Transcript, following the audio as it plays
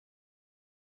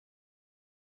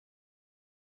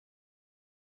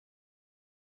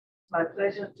my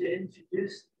pleasure to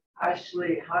introduce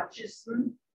Ashleigh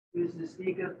Hutchinson, who's the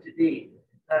speaker today.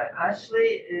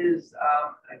 Ashleigh is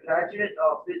a graduate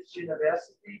of Wits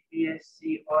University,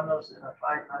 BSc Honours in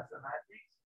Applied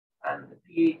Mathematics, and a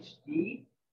PhD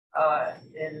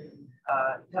in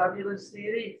turbulence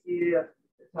theory, theory of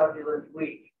the turbulent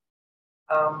wave.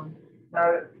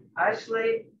 Now,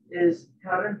 Ashleigh is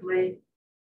currently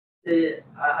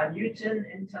a Newton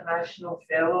International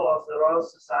Fellow of the Royal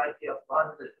Society of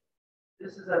London.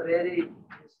 This is a very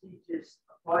prestigious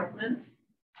appointment.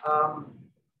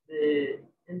 The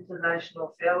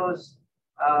International Fellows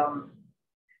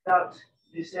conduct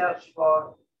research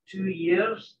for 2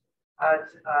 years at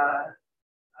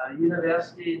a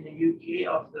university in the UK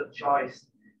of their choice.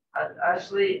 And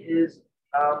Ashleigh is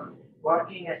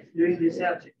working at doing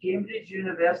research at Cambridge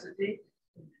University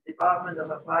in the Department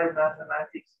of Applied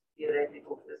Mathematics and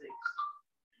Theoretical Physics.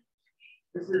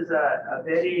 This is a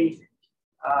very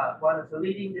one of the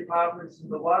leading departments in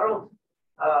the world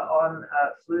on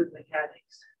fluid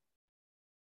mechanics.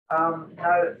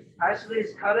 Now,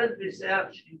 Ashleigh's current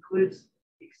research includes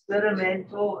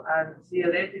experimental and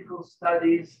theoretical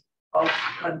studies of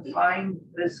confined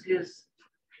viscous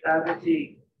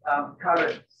gravity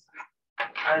currents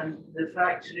and the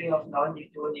fracturing of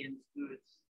non-Newtonian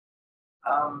fluids.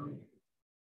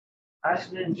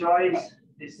 Ashleigh enjoys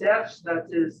research that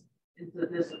is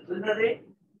interdisciplinary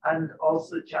and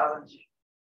also challenging.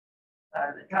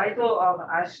 The title of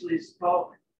Ashleigh's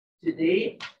talk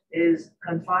today is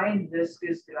Confined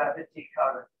Viscous Gravity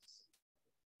Currents.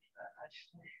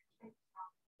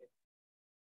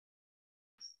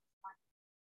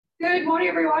 Good morning,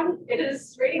 everyone. It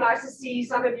is really nice to see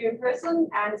some of you in person,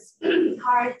 and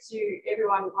hi to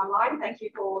everyone online. Thank you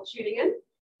for tuning in.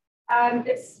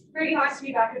 It's really nice to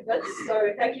be back at WITS,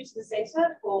 so thank you to the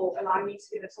Centre for allowing me to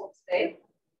give a talk today.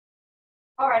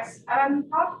 All right,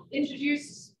 I'll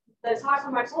introduce the title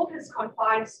of my talk is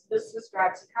Confined Viscous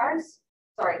Gravity Currents.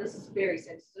 Sorry, this is very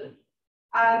sensitive.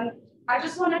 I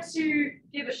just wanted to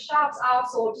give a shout out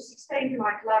or just explain who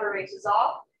my collaborators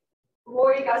are.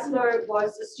 Roy Gazino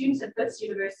was a student at Wits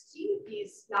University.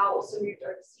 He's now also moved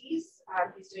overseas.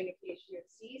 He's doing a PhD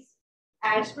overseas.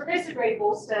 And Professor Greg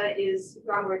Borster is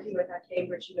who I'm working with at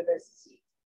Cambridge University.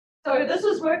 So this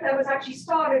was work that was actually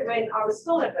started when I was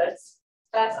still at Wits,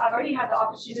 but I've only had the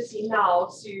opportunity now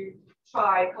to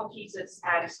try complete it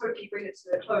and hopefully bring it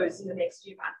to a close in the next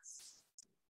few months.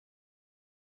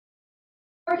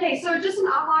 Okay, so just an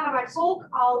outline of my talk.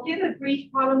 I'll give a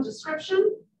brief problem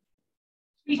description.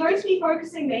 We're going to be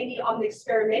focusing mainly on the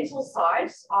experimental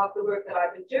side of the work that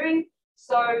I've been doing.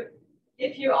 So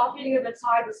if you are feeling a bit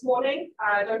tired this morning,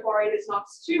 don't worry, there's not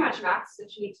too much maths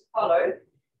that you need to follow.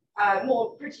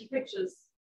 More pretty pictures,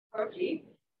 hopefully.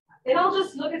 Then I'll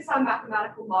just look at some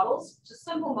mathematical models, just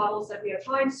simple models that we are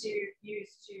trying to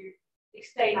use to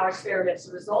explain our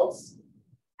experimental results.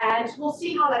 And we'll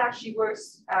see how that actually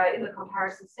works in the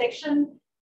comparison section.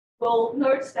 We'll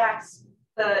note that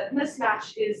the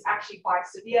mismatch is actually quite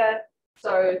severe,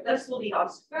 so this will lead on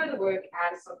to further work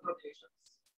and some conclusions.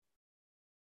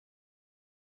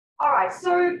 All right,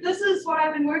 so this is what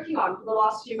I've been working on for the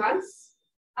last few months.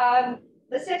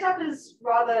 The setup is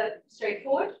rather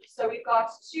straightforward. So we've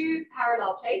got two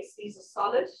parallel plates. These are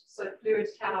solid, so fluid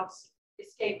cannot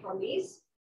escape from these.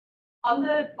 On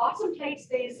the bottom plates,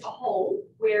 there's a hole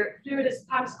where fluid is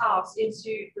pumped out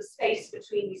into the space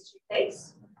between these two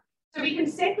plates. So we can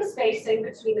set the spacing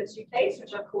between the two plates,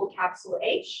 which are called capital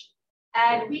H,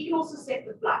 and we can also set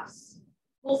the flux.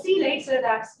 We'll see later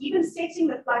that even setting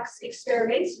the flux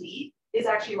experimentally is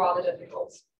actually rather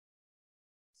difficult.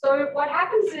 So what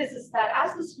happens is that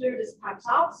as this fluid is pumped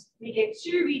out, we get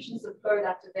two regions of flow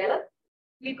that develop.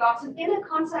 We've got an inner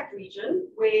contact region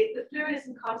where the fluid is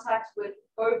in contact with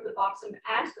both the bottom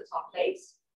and the top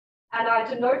plates. And I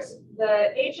denote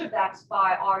the edge of that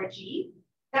by RG.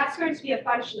 That's going to be a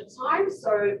function of time,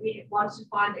 so we want to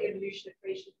find the evolution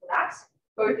equation for that,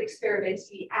 both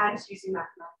experimentally and using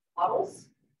mathematical models.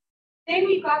 Then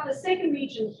we've got the second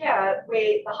region here,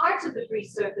 where the height of the free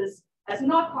surface has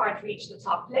not quite reached the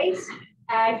top plate,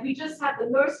 and we just have the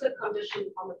no slip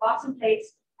condition on the bottom plate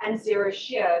and zero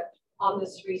shear on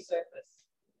this free surface.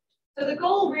 So the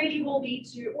goal really will be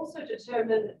to also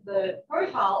determine the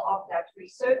profile of that free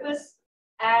surface.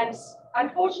 And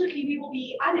unfortunately, we will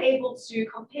be unable to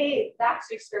compare that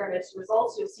to experimental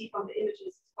results. You'll see from the images,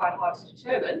 it's quite hard to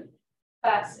determine,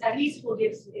 but at least we'll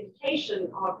give some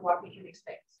indication of what we can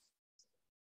expect.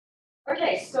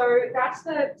 Okay, so that's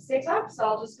the setup. So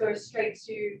I'll just go straight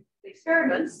to the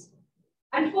experiments.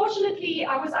 Unfortunately,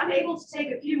 I was unable to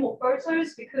take a few more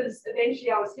photos because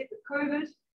eventually I was hit with COVID,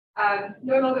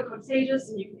 no longer contagious,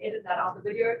 and you can edit that out of the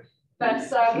video.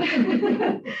 But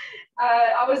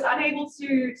I was unable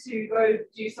to go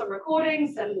do some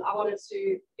recordings, and I wanted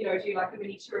to, do like a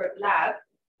mini tour of the lab.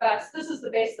 But this is the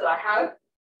best that I have.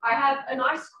 I have a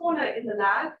nice corner in the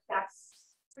lab that's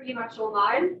pretty much all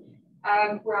mine,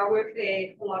 where I work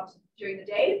there a lot during the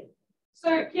day.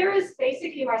 So here is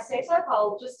basically my setup.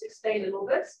 I'll just explain a little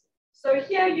bit. So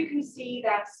here you can see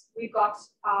that we've got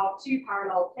our two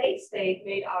parallel plates. They're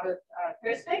made out of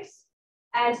perspex,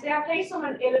 and they are placed on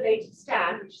an elevated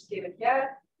stand, which is given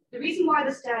here. The reason why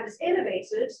the stand is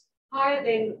elevated higher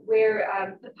than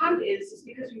where the pump is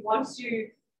because we want to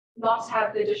not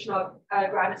have the additional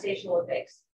gravitational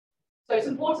effects. So it's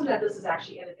important that this is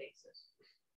actually elevated.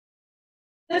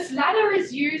 This ladder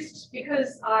is used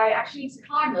because I actually need to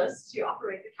climb this to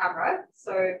operate the camera.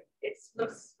 So it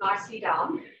looks nicely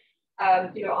down,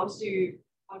 onto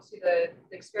the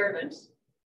experiment.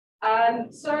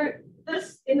 So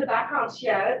this in the background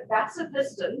here, that's a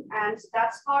piston, and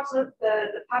that's part of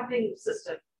the pumping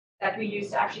system that we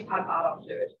use to actually pump out our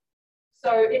fluid.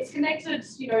 So it's connected,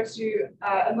 to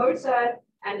a motor,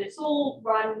 and it's all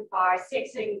run by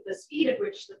setting the speed at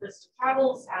which the piston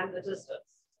travels and the distance.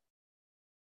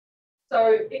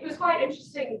 So it was quite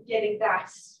interesting getting that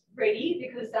ready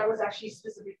because that was actually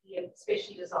specifically and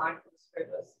specially designed for this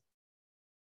purpose.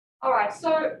 All right,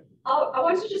 so I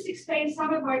want to just explain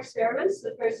some of my experiments,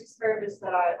 the first experiments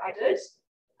that I did.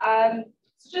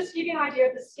 So just to give you an idea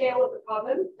of the scale of the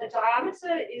problem, the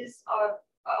diameter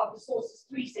of the source is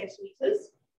 3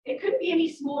 centimeters. It couldn't be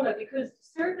any smaller because the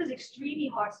syrup is extremely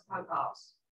hard to pump out.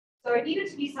 So it needed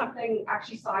to be something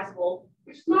actually sizable,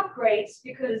 which is not great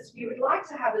because we would like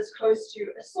to have as close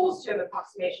to a source term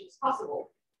approximation as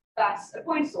possible. That's a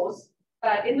point source,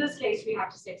 but in this case, we have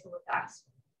to settle with that.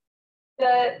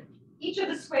 Each of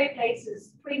the square plates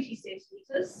is 20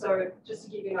 centimeters. So just to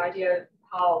give you an idea of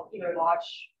how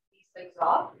large these things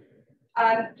are.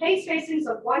 Plate spacings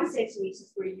of 1 centimeter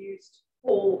were used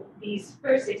for these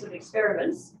first set of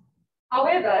experiments.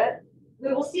 However,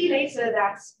 we will see later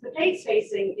that the plate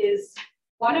spacing is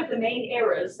one of the main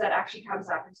errors that actually comes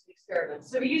up into the experiment.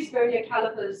 So we use vernier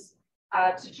calipers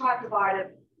to try to provide a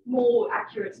more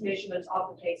accurate measurement of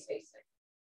the plate spacing,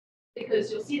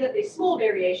 because you'll see that there's small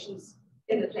variations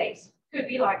in the plate. Could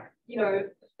be like, a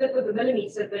fifth of a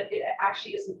millimeter, but it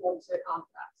actually is important to account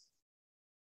for that.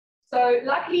 So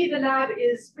luckily the lab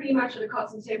is pretty much at a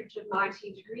constant temperature of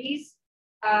 19 degrees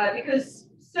because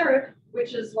syrup,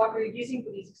 which is what we're using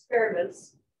for these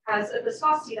experiments, has a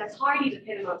viscosity that's highly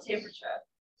dependent on temperature.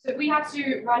 So if we had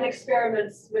to run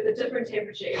experiments with a different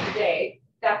temperature every day,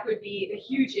 that would be a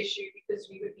huge issue because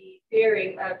we would be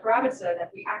varying a parameter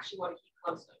that we actually want to keep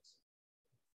constant.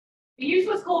 We use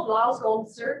what's called Lyle's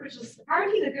golden syrup, which is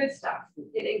apparently the good stuff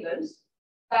in England.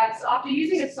 But after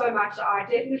using it so much, I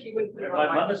definitely wouldn't put it on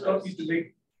my mother's got me to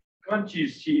make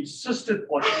crunchies. She insisted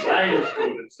on Lyle's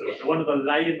golden syrup. I wanted the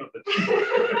lion of it.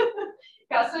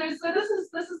 Yeah, so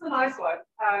this is the nice one,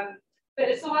 but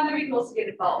it's the one that we can also get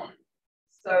in bulk.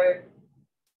 So,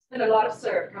 and a lot of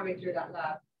syrup coming through that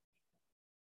lab.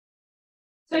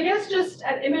 So here's just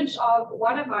an image of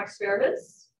one of my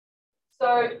experiments.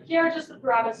 So here are just the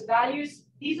parameter values.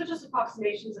 These are just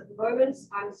approximations at the moment.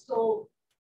 I'm still,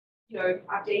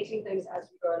 updating things as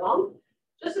we go along.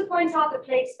 Just to point out the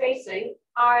plate spacing,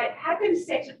 I have them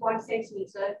set at 1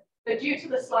 centimeter, but due to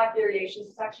the slight variations,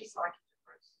 it's actually slightly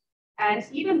different.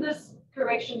 And even this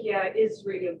correction here is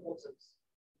really important.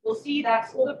 We'll see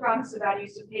that all the parameter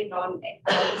values depend on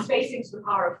the spacing to the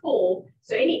power of 4.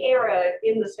 So any error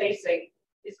in the spacing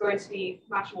is going to be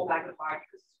much more magnified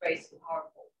because it's raised to the power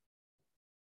of 4.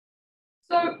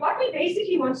 So what we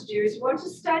basically want to do is we want to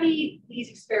study these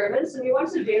experiments and we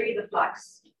want to vary the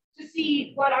flux to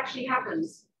see what actually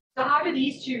happens. So how do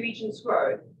these two regions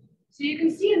grow? So you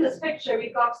can see in this picture,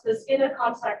 we've got this inner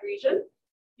contact region.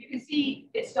 You can see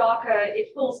it's darker,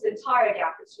 it fills the entire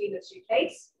gap between the two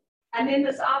plates. And then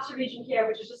this outer region here,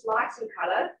 which is just light in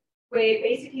color, where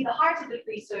basically the height of the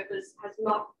free surface has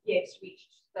not yet reached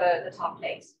the top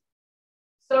plate.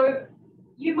 So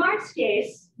you might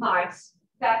guess,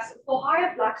 that for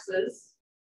higher fluxes,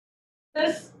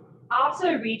 this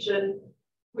outer region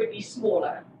would be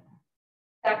smaller.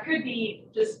 That could be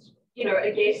just,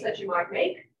 a guess that you might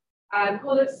make.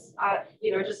 Call it,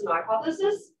 just an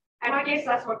hypothesis. And I guess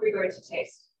that's what we're going to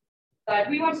test. But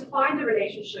we want to find the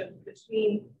relationship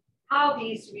between how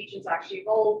these regions actually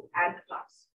evolve and the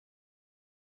flux.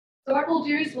 So what we'll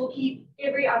do is we'll keep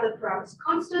every other parameter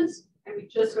constant, and we're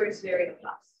just going to vary the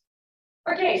flux.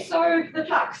 Okay, so the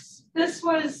flux. This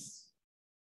was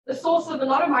the source of a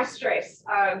lot of my stress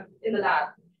in the lab.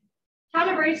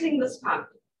 Calibrating this pump.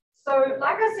 So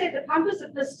like I said, the pump is a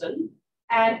piston,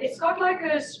 And it's got like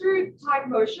a screw type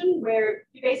motion where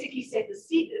you basically set the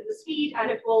speed and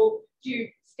it will do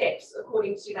steps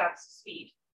according to that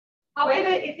speed. However,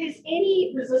 if there's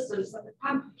any resistance that the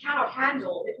pump cannot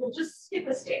handle, it will just skip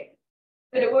a step,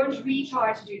 but it won't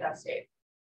retry to do that step.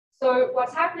 So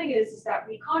what's happening is that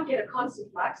we can't get a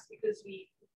constant flux because we're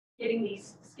getting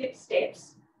these skip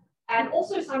steps. And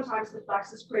also sometimes the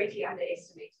flux is greatly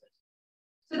underestimated.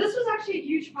 So this was actually a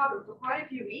huge problem for quite a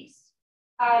few weeks.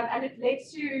 And it led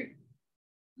to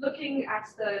looking at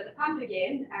the pump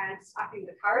again and upping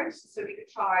the current so we could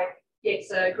try get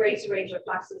a greater range of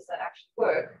fluxes that actually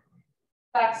work.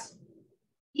 But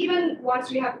even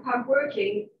once we have the pump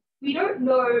working, we don't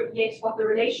know yet what the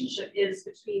relationship is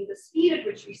between the speed at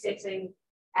which we're setting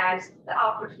and the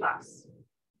output flux.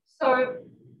 So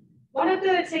one of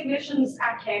the technicians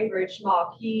at Cambridge,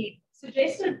 Mark, he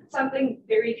suggested something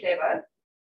very clever.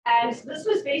 And this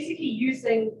was basically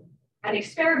using an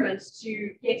experiment to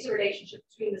get a relationship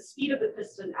between the speed of the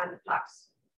piston and the flux.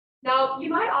 Now, you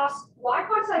might ask, why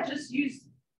can't I just use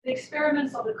the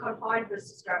experiments of the confined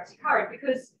viscous gravity current?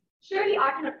 Because surely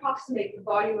I can approximate the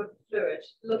volume of the fluid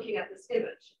looking at this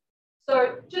image.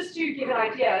 So just to give an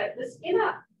idea, this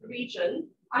inner region,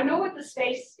 I know what the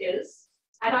space is,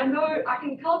 and I know I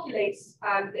can calculate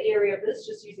the area of this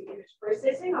just using image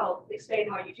processing. I'll explain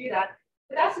how you do that,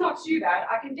 but that's not too bad.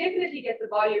 I can definitely get the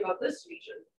volume of this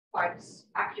region quite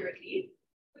accurately.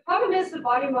 The problem is the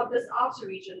volume of this outer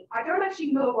region. I don't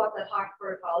actually know what that height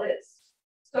profile is.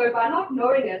 So by not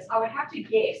knowing it, I would have to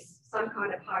guess some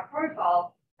kind of height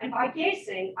profile. And by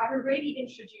guessing, I've already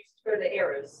introduced further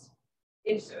errors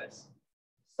into it.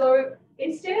 So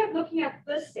instead of looking at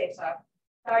this setup,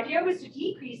 the idea was to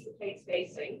decrease the plate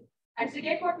spacing and to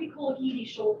get what we call Healy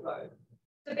short flow.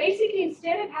 So basically,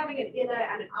 instead of having an inner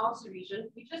and an outer region,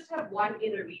 we just have one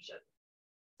inner region.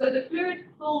 So the fluid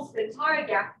fills the entire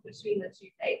gap between the two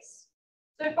plates.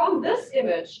 So from this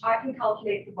image, I can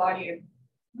calculate the volume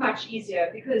much easier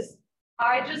because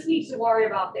I just need to worry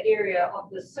about the area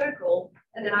of the circle,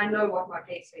 and then I know what my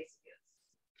plate spacing is.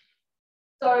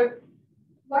 So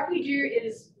what we do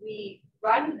is we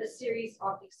run a series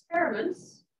of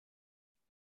experiments.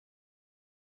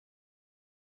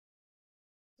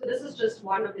 So this is just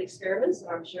one of the experiments that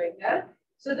I'm showing here.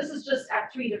 So this is just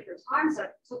at 3 different times. I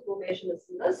took more measurements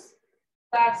than this.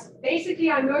 But basically,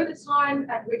 I know the time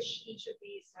at which each of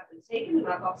these have been taken, and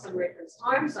I've got some reference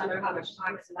time, so I know how much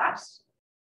time has elapsed.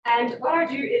 And what I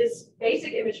do is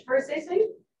basic image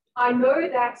processing. I know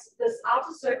that this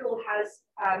outer circle has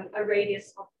a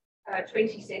radius of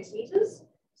 20 centimeters.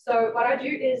 So what I do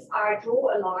is I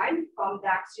draw a line from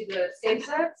that to the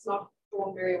center. It's not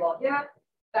drawn very well here.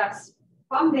 That's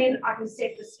from then I can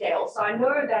set the scale. So I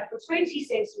know that for 20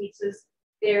 centimeters,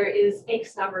 there is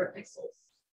X number of pixels.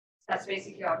 That's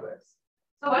basically how it works.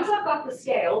 So once I've got the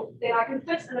scale, then I can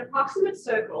fit an approximate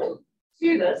circle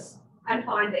to this and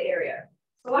find the area.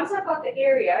 So once I've got the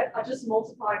area, I just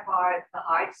multiply by the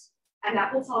height, and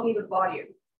that will tell me the volume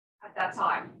at that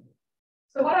time.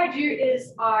 So what I do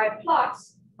is I plot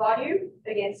volume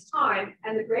against time,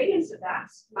 and the gradient of that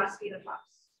must be the flux.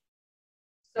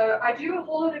 So I do a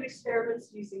whole lot of experiments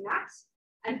using that,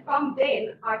 and from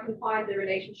then I can find the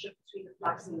relationship between the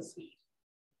flux and the speed.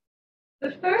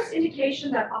 The first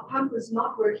indication that our pump was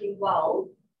not working well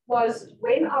was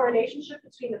when our relationship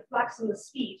between the flux and the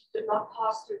speed did not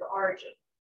pass through the origin.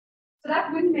 So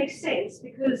that wouldn't make sense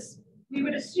because we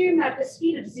would assume that the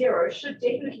speed of 0 should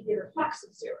definitely give a flux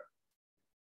of 0.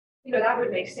 You know, that would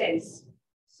make sense.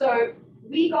 So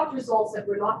we got results that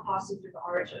were not passing through the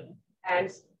origin.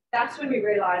 And that's when we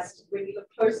realized, when we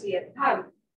looked closely at the pump,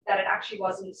 that it actually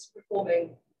wasn't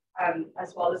performing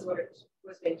as well as what it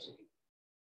was meant to be.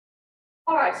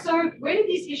 All right, so where did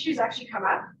these issues actually come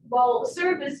up? Well,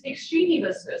 syrup is extremely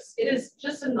viscous. It is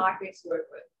just a nightmare to work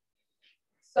with.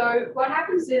 So what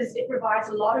happens is it provides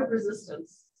a lot of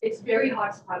resistance. It's very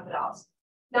hard to pump it out.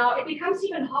 Now, it becomes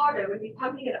even harder when we're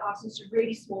pumping it out into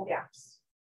really small gaps.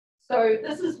 So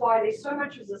this is why there's so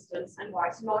much resistance and why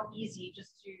it's not easy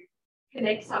just to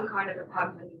connect some kind of a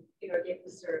pump and get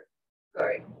the syrup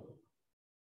going.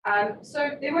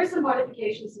 So there were some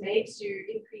modifications made to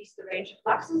increase the range of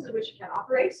fluxes at which it can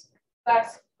operate, but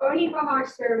only from our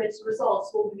experimental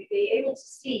results will we be able to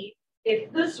see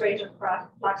if this range of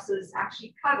fluxes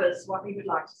actually covers what we would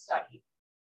like to study.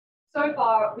 So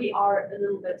far, we are a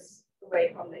little bit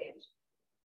away from the end.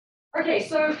 Okay,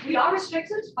 so we are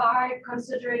restricted by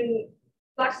considering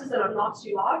fluxes that are not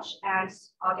too large and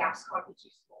our gaps can't be too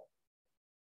small.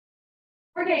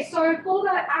 Okay, so for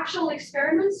the actual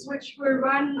experiments, which were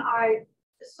run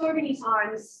so many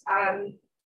times,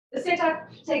 the setup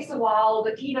takes a while,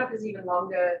 the cleanup is even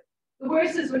longer. The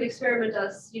worst is when the experiment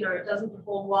does, doesn't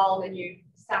perform well and you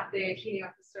sat there cleaning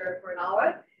up the syrup for an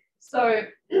hour. So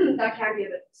that can be a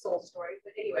bit soul story.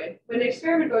 But anyway, when the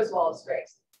experiment goes well, it's great.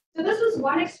 So this was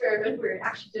one experiment where it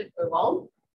actually did go well.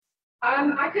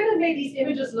 I could have made these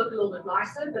images look a little bit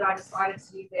nicer, but I decided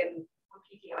to leave them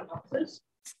completely undotted.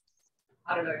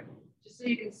 I don't know, just so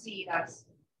you can see that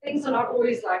things are not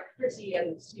always like pretty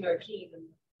and clean in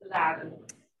the lab and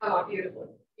come out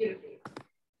beautifully.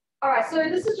 All right, so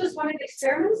this is just one of the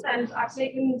experiments, and I've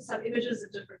taken some images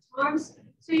at different times,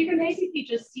 so you can basically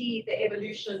just see the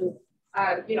evolution,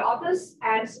 of this.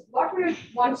 And what we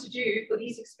want to do for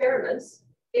these experiments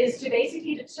is to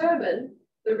basically determine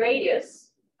the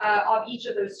radius of each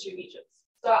of those two regions.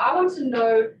 So I want to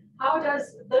know how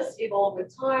does this evolve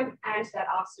with time and that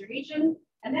outer region,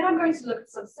 and then I'm going to look at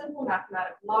some simple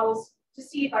mathematical models to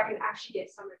see if I can actually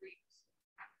get some agreement.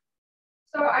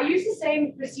 So I use the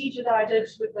same procedure that I did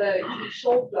with the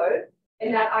shore flow,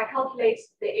 in that I calculate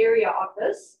the area of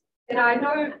this, and I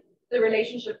know the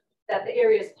relationship that the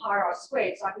area is pi r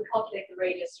squared, so I can calculate the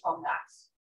radius from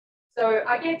that. So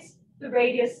I get the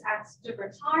radius at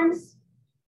different times,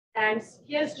 and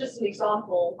here's just an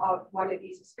example of one of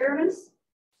these experiments.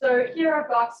 So here I've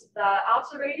got the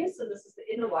outer radius, and this is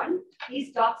the inner one.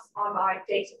 These dots are my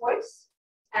data points,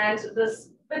 and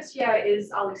this bit here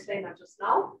is, I'll explain that just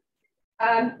now.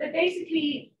 But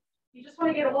basically, you just want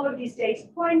to get all of these data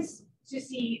points to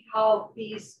see how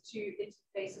these two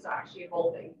interfaces are actually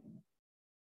evolving.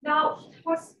 Now,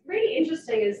 what's really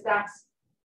interesting is that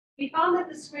we found that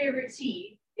the square root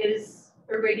t is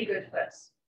a really good fit.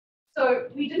 So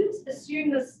we didn't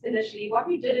assume this initially. What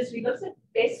we did is we looked at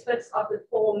best fits of the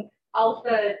form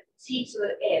alpha t to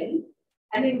the n,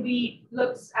 and then we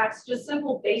looked at just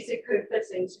simple basic curve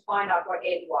fitting to find out what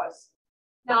n was.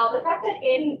 Now, the fact that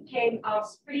n came out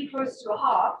pretty close to a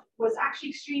half was actually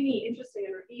extremely interesting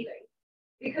and revealing,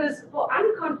 because for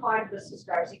unconfined viscous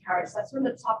gravity currents, that's when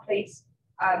the top plate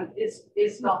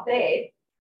is not there,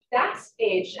 that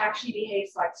edge actually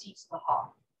behaves like t to the half.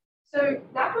 So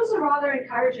that was a rather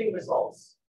encouraging result,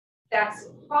 that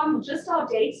from just our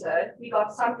data, we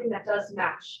got something that does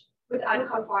match with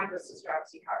unconfined viscous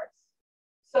gravity currents.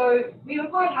 So we were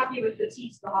quite happy with the t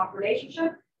to the half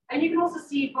relationship. And you can also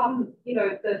see from,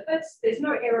 the fits, there's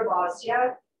no error bars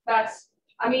here, but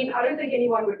I mean, I don't think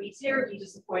anyone would be terribly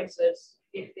disappointed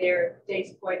if their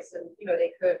data points and, their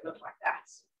curve looked like that.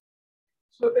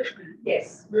 So actually,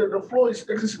 yes, the flow is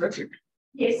axisymmetric.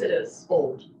 Yes, it is.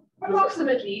 Oh.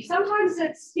 Approximately. Sometimes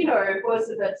it's, it was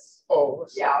a bit, oh,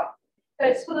 yeah.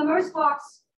 But for the most part,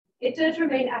 it did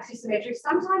remain axisymmetric.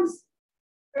 Sometimes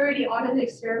early on in the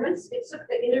experiments, it took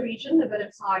the inner region a bit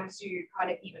of time to kind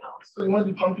of even out. So you must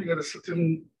be pumping at a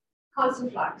certain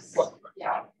constant flux. flux.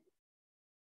 Yeah.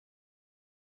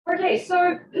 Okay,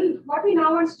 so what we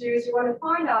now want to do is we want to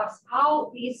find out how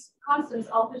these constants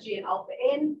alpha g and alpha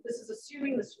n, this is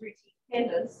assuming this root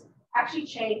dependence, actually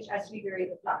change as we vary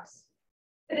the flux.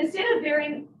 But instead of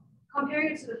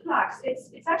comparing it to the flux, it's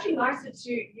actually nicer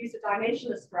to use a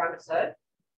dimensionless parameter.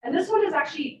 And this one is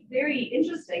actually very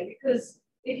interesting because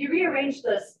if you rearrange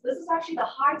this, this is actually the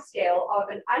height scale of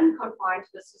an unconfined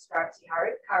viscous gravity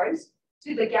current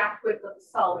to the gap width of the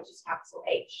cell, which is capital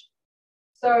H.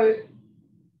 So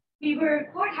we were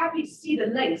quite happy to see the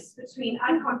links between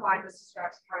unconfined viscous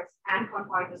gravity currents and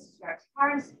confined viscous gravity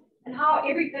currents, and how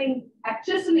everything at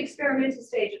just an experimental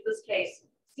stage of this case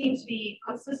seemed to be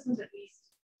consistent, at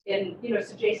least in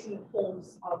suggesting the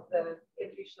forms of the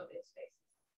evolution of the interface.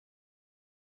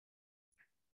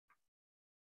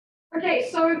 Okay,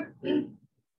 so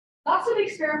lots of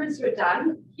experiments were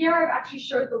done. Here I've actually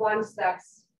showed the ones that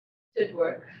did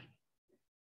work.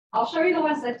 I'll show you the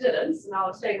ones that didn't, and I'll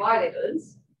explain why they didn't.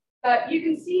 But you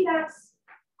can see that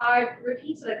I've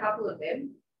repeated a couple of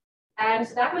them. And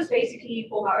that was basically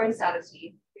for my own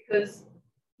sanity, because,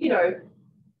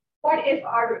 what if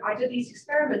I did these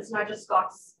experiments and I just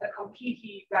got a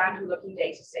completely random looking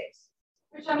data set,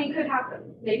 which I mean could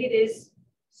happen. Maybe there's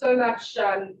so much,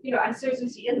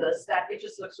 uncertainty in this that it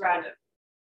just looks random.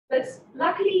 But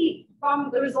luckily,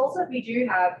 from the results that we do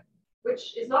have,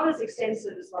 which is not as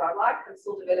extensive as what I like, I'm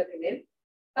still developing them,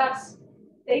 but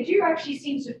they do actually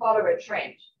seem to follow a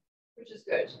trend, which is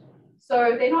good.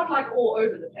 So they're not like all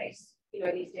over the place,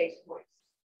 these data points.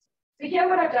 So here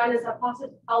what I've done is I've plotted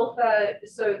alpha,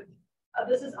 so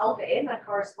this is alpha n, that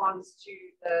corresponds to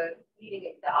the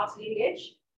outer leading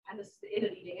edge, and this is the inner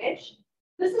leading edge.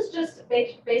 This is just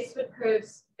base fit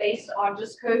curves based on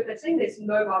just curve fitting. There's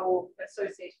no model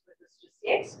associated with this just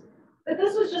yet. But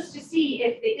this was just to see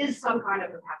if there is some kind of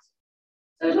a pattern.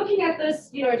 So looking at this,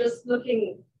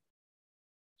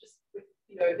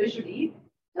 visually,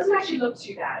 doesn't actually look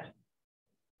too bad.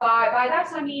 By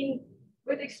that, I mean,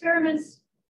 with experiments,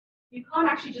 you can't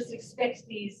actually just expect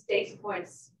these data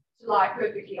points to lie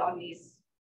perfectly on these,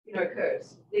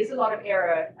 curves. There's a lot of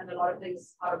error and a lot of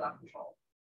things out of our control.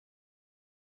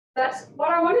 That's what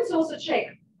I wanted to also check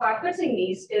by fitting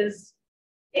these is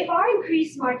if I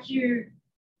increase my Q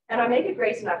and I make it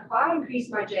great enough, if I increase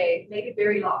my J, make it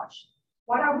very large,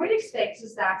 what I would expect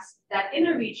is that that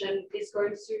inner region is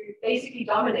going to basically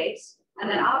dominate and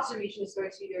that outer region is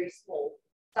going to be very small.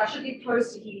 So I should be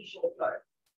close to heat short flow.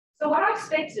 So what I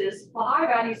expect is for high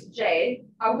values of J,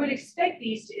 I would expect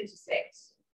these to intersect.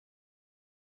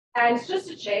 And just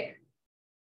to check,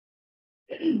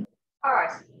 all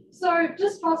right, so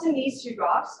just plotting these two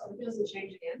graphs, I hope it doesn't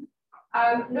change again.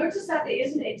 Notice that there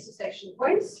is an intersection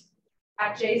point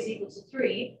at J is equal to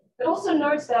 3, but also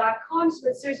note that I can't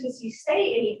with certainty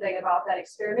say anything about that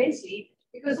experimentally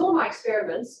because all my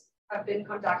experiments have been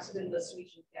conducted in this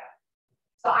region here.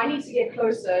 So I need to get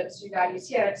closer to values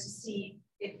here to see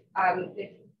if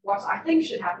what I think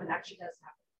should happen actually does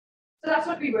happen. So that's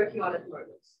what we're working on at the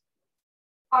moment.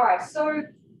 All right, so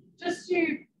just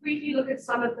to briefly look at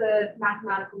some of the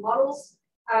mathematical models,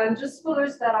 just for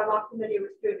those that are not familiar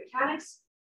with fluid mechanics,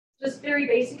 just very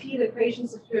basically, the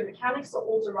equations of fluid mechanics are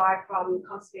all derived from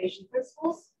conservation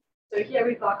principles. So here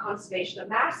we've got conservation of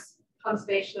mass,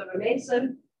 conservation of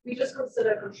momentum. We just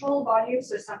consider control volume,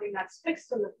 so something that's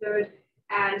fixed in the fluid,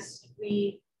 and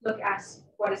we look at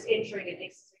what is entering and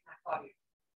exiting that volume.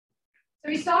 So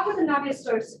we start with the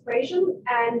Navier-Stokes equation,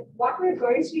 and what we're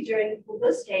going to be doing for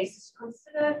this case is to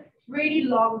consider really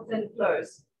long, thin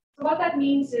flows. So what that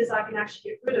means is I can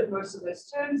actually get rid of most of those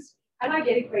terms, and I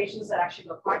get equations that actually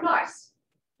look quite nice.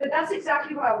 But that's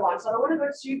exactly what I want. So I don't want to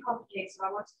go too complicated. I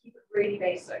want to keep it really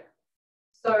basic.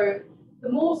 So the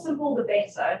more simple, the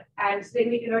better, and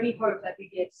then we can only hope that we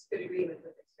get good agreement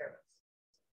with experiments.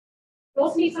 We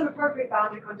also need some appropriate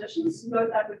boundary conditions.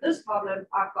 Note that with this problem,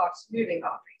 I've got moving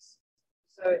boundaries.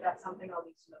 So that's something I'll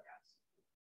need to look at.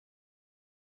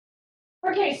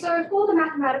 Okay, so for the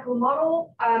mathematical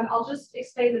model, I'll just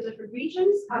explain the different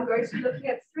regions. I'm going to be looking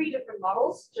at 3 different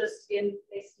models, just in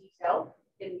less detail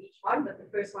in each one, but the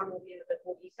first one will be in a bit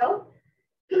more detail.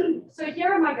 So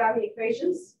here are my Gaussian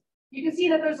equations. You can see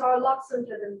that those are a lot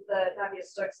simpler than the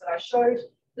Navier-Stokes that I showed.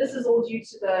 This is all due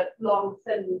to the long,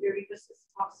 thin, very viscous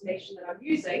approximation that I'm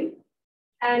using.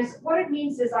 And what it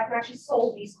means is I can actually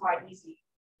solve these quite easily.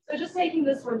 So just taking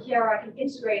this one here, I can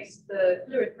integrate the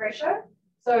fluid pressure.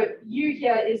 So U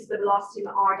here is the velocity in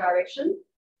the R direction,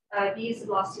 V is the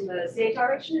velocity in the Z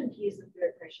direction, and P is the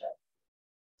fluid pressure.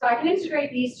 So I can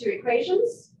integrate these 2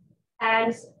 equations,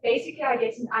 and basically I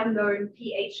get an unknown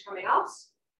pH coming out,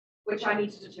 which I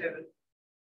need to determine.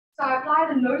 So I apply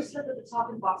the no slip at the top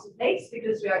and bottom plates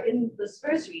because we are in this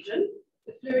first region.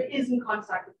 The fluid is in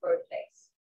contact with both plates.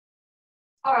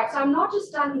 All right, so I'm not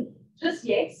just done just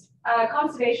yet.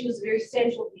 Conservation is a very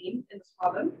central theme in this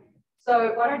problem.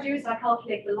 So what I do is I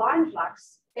calculate the line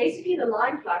flux. Basically, the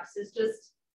line flux is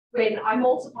just when I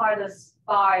multiply this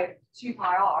by 2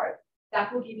 pi r,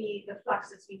 that will give me the flux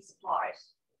that's been supplied,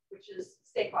 which is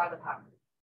set by the pump.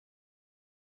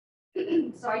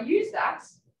 So I use that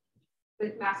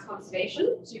with mass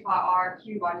conservation, 2 pi r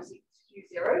Q1 is equal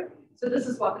to Q0. So this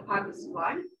is what the pump is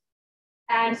supplying.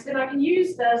 And then I can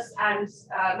use this and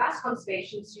mass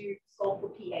conservation to solve for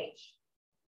pH.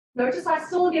 Notice I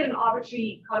still get an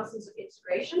arbitrary constant of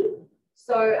integration.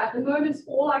 So at the moment,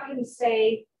 all I can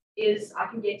say is I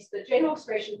can get the general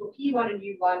expression for P1 and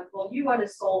U1. Well, U1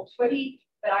 is solved fully,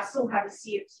 but I still have a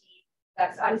C of T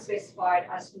that's unspecified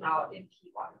as for now in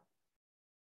P1.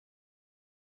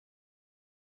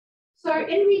 So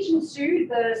in region 2,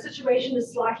 the situation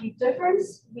is slightly different.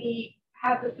 We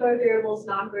have the flow variables,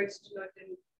 now I'm going to denote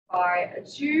them by a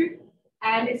 2.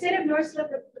 And instead of no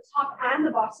slip at the top and the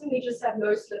bottom, we just have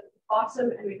no slip at the bottom,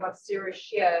 and we've got 0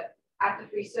 shear at the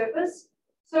free surface.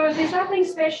 So there's nothing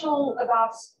special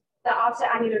about the outer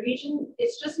annular region.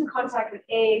 It's just in contact with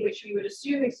A, which we would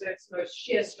assume exerts most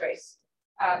shear stress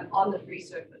on the free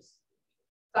surface.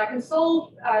 So I can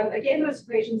solve, again, those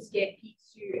equations get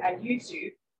P2 and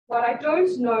U2. What I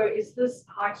don't know is this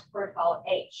height profile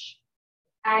H.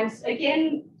 And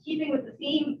again, keeping with the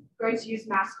theme, I'm going to use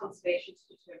mass conservation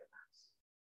to determine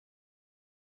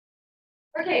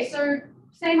that. Okay, so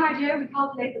same idea, we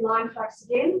calculate the line flux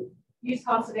again, use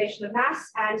conservation of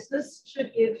mass, and this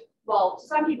should give, well, to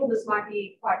some people this might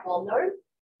be quite well known.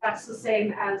 That's the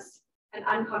same as an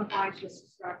unconfined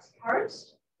viscous gravity current.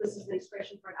 This is the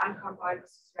expression for an unconfined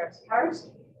viscous gravity current.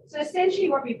 So essentially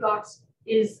what we've got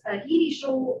is a heat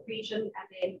shore region and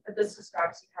then a viscous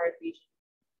gravity current region.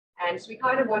 And we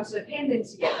kind of want to append them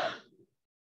together.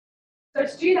 So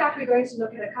to do that, we're going to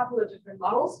look at a couple of different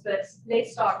models, but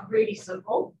let's start really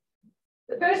simple.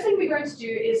 The first thing we're going to do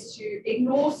is to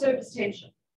ignore surface tension.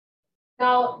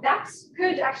 Now, that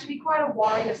could actually be quite a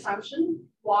worrying assumption.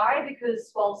 Why?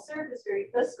 Because, well, surface is very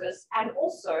viscous, and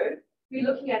also we're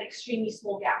looking at extremely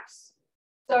small gaps.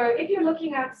 So if you're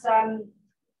looking at,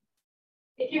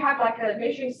 if you have like a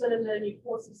measuring cylinder and you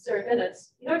pour some syrup in it,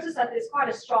 you notice that there's quite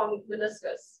a strong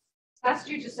meniscus. That's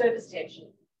due to surface tension.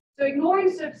 So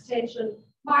ignoring surface tension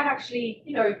might actually,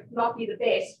 not be the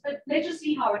best, but let's just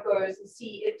see how it goes and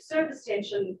see if surface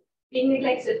tension being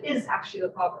neglected is actually the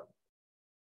problem.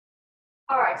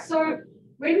 All right, so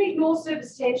when we ignore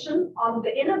surface tension on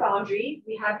the inner boundary,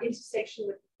 we have intersection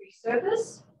with the free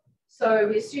surface. So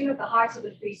we assume that the height of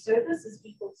the free surface is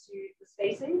equal to the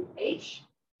spacing, h.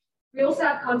 We also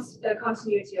have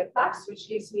continuity of flux, which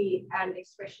gives me an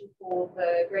expression for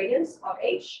the gradients of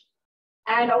h.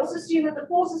 And I also assume that the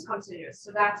force is continuous,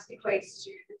 so that equates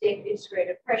to the depth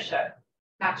integrated pressure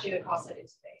matching across that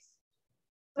interface.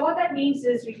 So what that means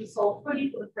is we can solve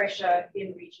fully for the pressure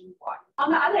in region 1.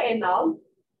 On the other end now,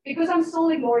 because I'm still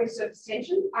ignoring surface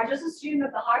tension, I just assume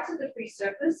that the height of the free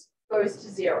surface goes to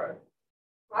 0,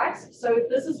 right? So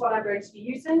this is what I'm going to be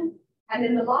using. And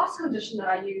then the last condition that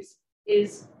I use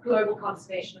is global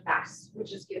conservation of mass,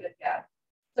 which is given here.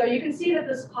 So you can see that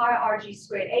this pi rg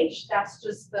squared h, that's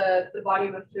just the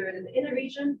volume of fluid in the inner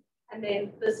region, and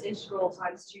then this integral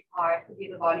times 2 pi would be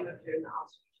the volume of fluid in the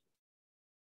outer region.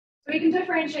 So we can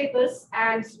differentiate this,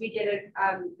 and we get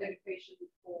an equation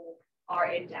for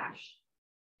Rn dash.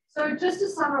 So just to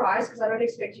summarize, because I don't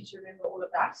expect you to remember all of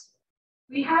that,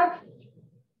 we have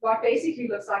what basically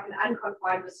looks like an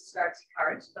unconfined viscous gravity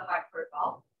current, the height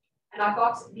profile, and I've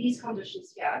got these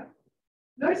conditions here.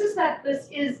 Notice that this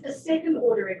is a second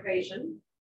order equation,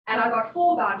 and I've got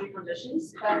 4 boundary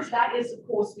conditions, but that is, of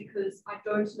course, because I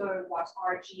don't know what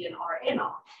Rg and Rn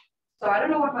are. So I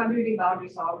don't know what my moving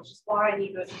boundaries are, which is why I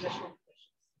need those additional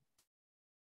conditions.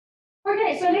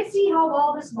 Okay, so let's see how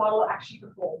well this model actually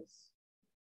performs.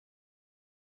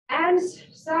 And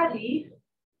sadly,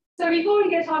 so before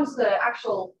we get on to the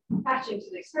actual patching to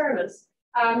the experiments,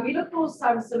 we look for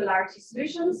some similarity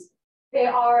solutions.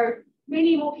 There are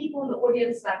many more people in the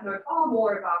audience that know far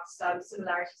more about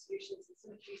similarity solutions and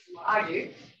symmetries than what I do,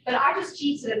 but I just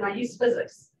cheated and I used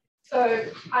physics. So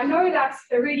I know that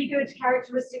a really good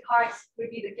characteristic height would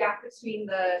be the gap between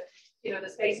the, the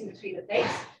spacing between the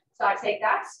plates. So I take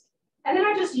that, and then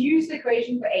I just use the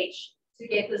equation for h to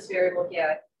get this variable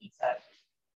here, eta.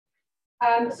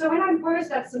 So when I impose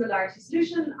that similarity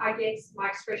solution, I get my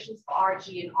expressions for Rg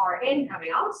and Rn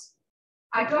coming out.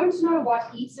 I don't know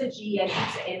what eta g and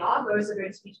eta n are. Those are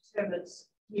going to be determined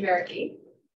numerically.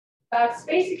 But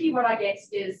basically what I get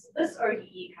is this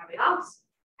ODE coming out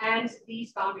and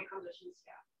these boundary conditions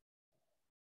here.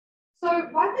 So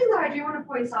one thing that I do want to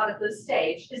point out at this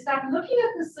stage is that looking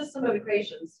at the system of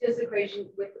equations, here's the equation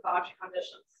with the boundary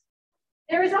conditions,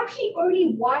 there is actually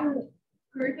only one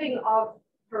grouping of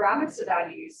parameter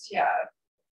values here.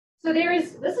 So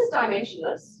this is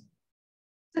dimensionless.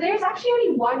 So there's actually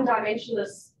only one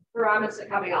dimensionless parameter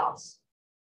coming out.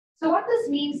 So what this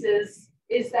means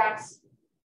is that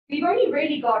we've only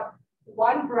really got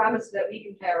one parameter that we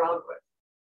can play around with,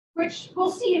 which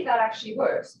we'll see if that actually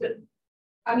works, but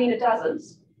I mean, it doesn't.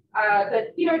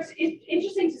 But it's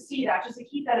interesting to see that, just to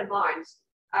keep that in mind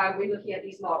when looking at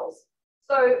these models.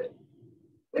 So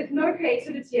with no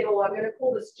creativity at all, I'm going to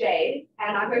call this J,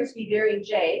 and I'm going to be varying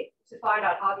J to find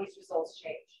out how these results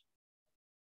change.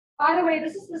 By the way,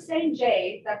 this is the same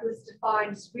J that was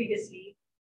defined previously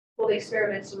for the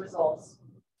experimental results.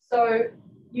 So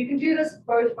you can do this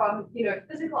both from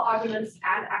physical arguments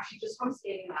and actually just from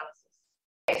scaling analysis.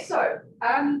 Okay, so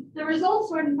the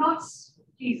results were not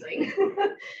pleasing.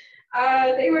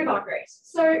 They were not great.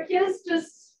 So here's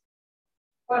just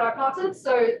what I plotted.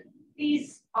 So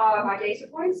these are my data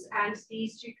points, and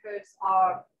these 2 curves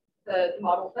are the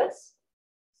model fits.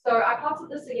 So I plotted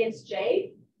this against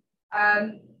J.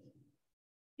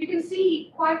 You can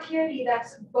see quite clearly that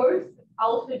both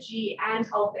alpha G and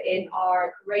alpha N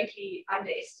are greatly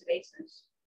underestimated.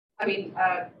 I mean,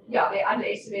 yeah, they're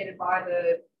underestimated by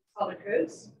the solid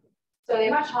curves. So they're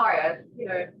much higher,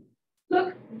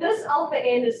 Look, this alpha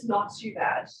N is not too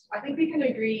bad. I think we can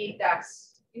agree that,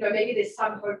 maybe there's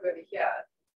some hope over here.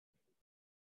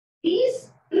 These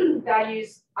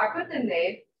values, I put them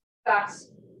there, but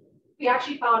we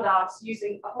actually found out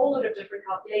using a whole lot of different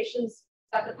calculations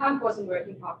that the pump wasn't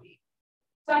working properly.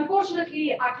 So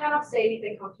unfortunately, I cannot say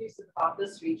anything conclusive about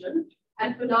this region.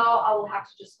 And for now, I will have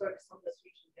to just focus on this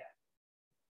region here.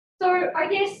 So I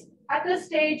guess at this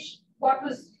stage, what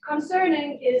was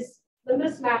concerning is the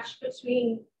mismatch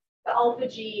between the alpha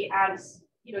G and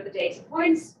the data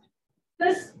points.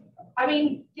 This, I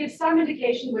mean, gives some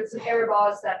indication with some error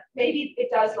bars that maybe it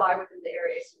does lie within the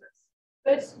area estimates.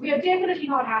 But we are definitely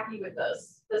not happy with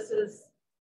this. This is,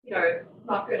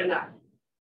 not good enough.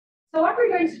 So what we're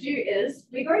going to do is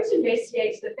we're going to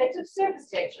investigate the effective surface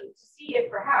tension to see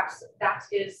if perhaps that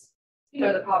is,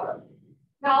 the problem.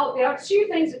 Now, there are two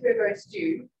things that we're going to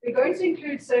do. We're going to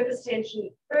include surface tension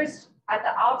first at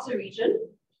the outer region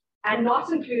and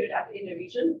not include it at the inner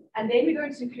region. And then we're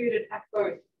going to include it at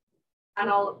both. And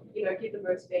I'll, give the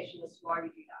motivation as to why we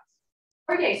do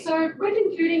that. Okay, so with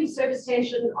including surface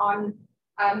tension on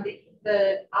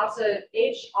the outer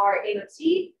edge, R N of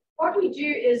T, what we do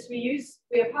is we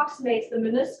approximate the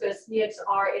meniscus near to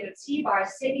R N of T by a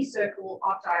semicircle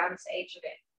of diameter H of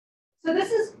N. So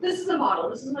this is a model,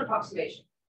 this is an approximation.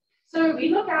 So we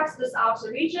look at this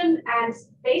outer region, and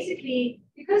basically,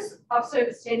 because of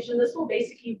surface tension, this will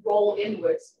basically roll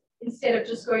inwards instead of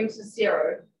just going to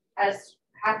zero, as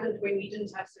happened when we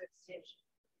didn't have surface tension.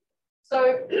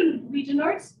 So we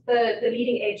denote the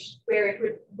leading edge where it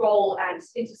would roll and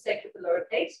intersect with the lower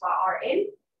plates by Rn.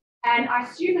 And I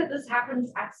assume that this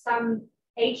happens at some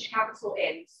H capital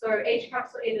N. So H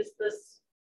capital N is this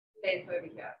length over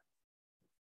here.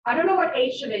 I don't know what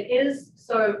H of N is,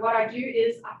 so what I do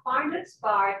is I find it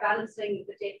by balancing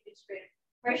the depth integrated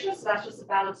pressure, so that's just a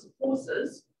balance of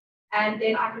forces, and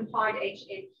then I can find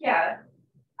Hn here.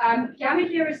 Gamma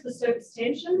here is the surface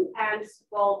tension, and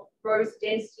well, rho's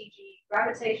density G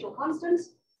gravitational constant.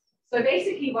 So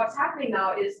basically what's happening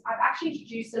now is I've actually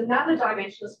introduced another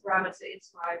dimensionless parameter into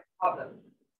my problem.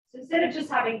 So instead of just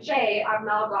having J, I've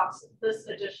now got this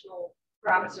additional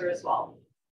parameter as well.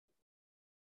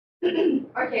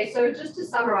 Okay, so just to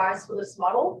summarize for this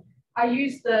model, I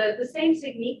used the same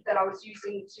technique that I was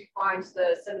using to find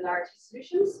the similarity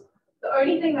solutions. The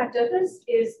only thing that differs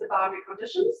is the boundary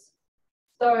conditions.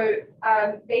 So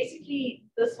basically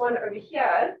this one over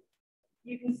here,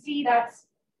 you can see that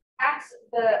at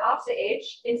the outer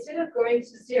edge, instead of going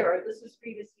to zero, this was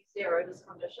previously zero, this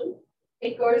condition,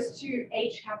 it goes to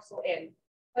H capital N.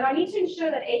 But I need to ensure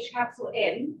that H capital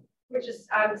N, which is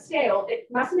scale, it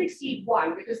mustn't exceed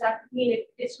 1, because that would mean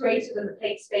it's greater than the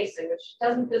plate spacing, which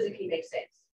doesn't physically make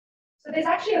sense. So there's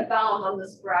actually a bound on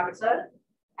this parameter,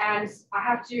 and I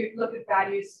have to look at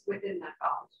values within that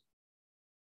bound.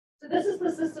 So this is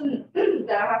the system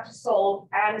that I have to solve,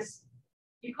 and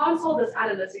you can't solve this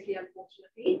analytically,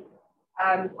 unfortunately.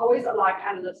 Always like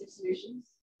analytic solutions,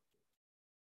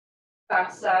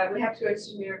 but we have to go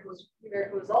to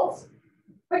numerical results.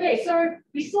 Okay, so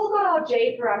we still got our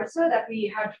J parameter that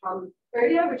we had from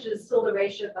earlier, which is still the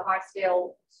ratio of the height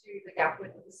scale to the gap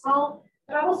width of the cell.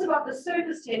 But I've also got the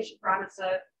surface tension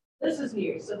parameter. This is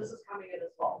new, so this is coming in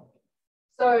as well.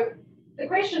 So the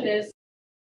question is,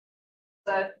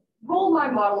 will my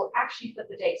model actually fit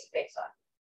the data better?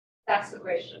 That's the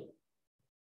question.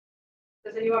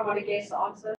 Does anyone want to guess the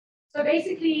answer? So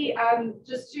basically,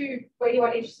 just for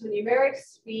anyone interested in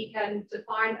numerics, we can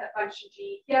define a function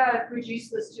G here, reduce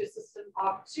this to a system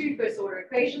of 2 first order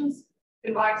equations,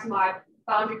 invite my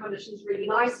boundary conditions really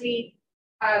nicely.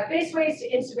 Best way is to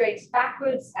integrate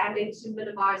backwards and then to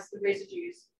minimize the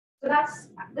residues. So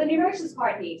the numerics is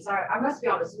quite neat. So I must be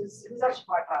honest, it was actually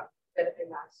quite fun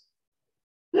developing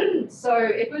that. So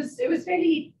it was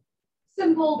fairly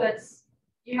simple, but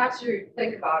you had to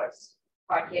think about it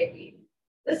quite carefully.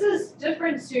 This is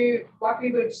different to what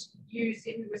we would use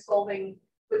if we were solving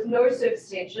with no surface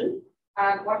tension.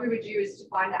 What we would do is to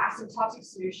find the asymptotic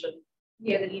solution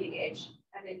near the leading edge,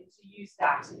 and then to use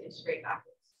that and integrate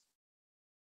backwards.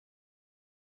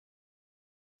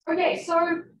 Okay,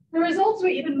 so the results were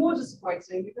even more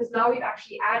disappointing because now we've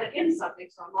actually added in something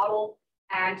to our model,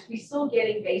 and we're still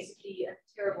getting basically a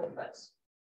terrible fit.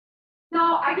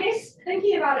 Now, I guess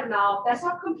thinking about it now, that's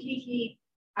not completely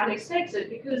unexpected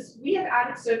because we have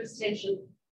added surface tension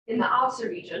in the outer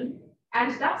region,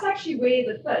 and that's actually where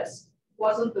the fit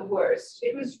wasn't the worst.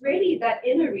 It was really that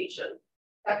inner region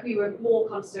that we were more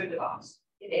concerned about,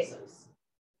 in essence.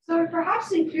 So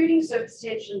perhaps including surface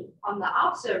tension on the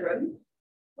outer rim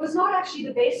was not actually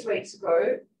the best way to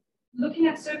go. Looking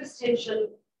at surface tension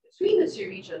between the two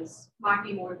regions might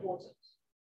be more important.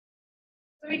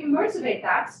 So we can motivate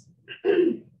that.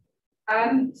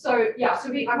 I'm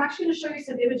actually going to show you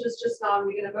some images just now, and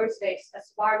we're going to motivate as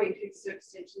to why we include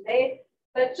surface tension there.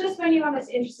 But just for anyone that's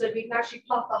interested, we can actually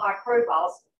plot the high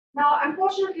profiles. Now,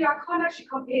 unfortunately, I can't actually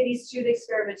compare these to the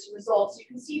experimental results. You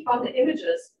can see from the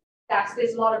images that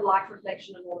there's a lot of light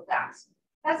reflection and all of that.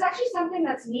 That's actually something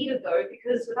that's needed though,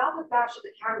 because without the flash of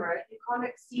the camera, you can't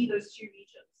see those two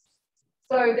regions.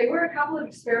 So there were a couple of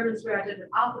experiments where I did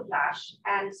without the flash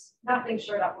and nothing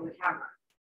showed up on the camera.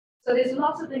 So there's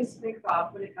lots of things to think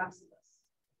about when it comes to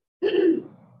this.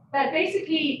 But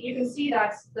basically, you can see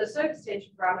that the surface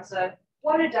tension parameter,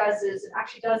 what it does is it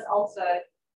actually does alter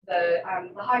the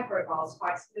high profiles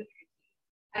quite significantly,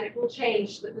 and it will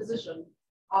change the position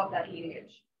of that leading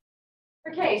edge.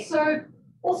 Okay, so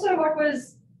also what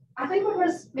was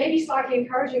maybe slightly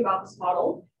encouraging about this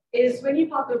model is when you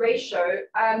plot the ratio,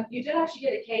 you did actually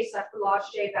get a case that for large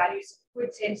J values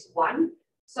would tend to 1.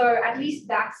 So at least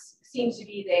that seemed to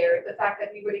be there, the fact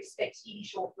that we would expect ED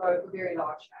short flow for very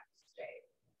large values J.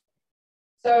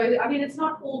 So, I mean, it's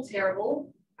not all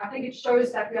terrible. I think it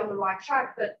shows that we're on the right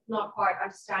track, but not quite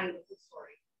understanding the full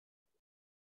story.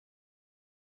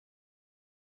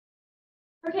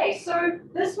 Okay, so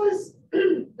this was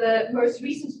the most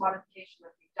recent modification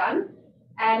that we've done.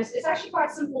 And it's actually quite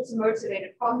simple to motivate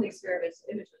it from the experimental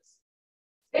images.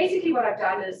 Basically, what I've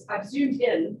done is I've zoomed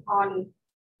in on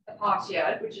the part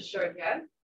here, which is shown here.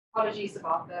 Apologies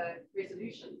about the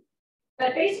resolution.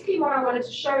 But basically, what I wanted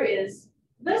to show is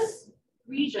this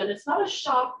region, it's not a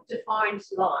sharp defined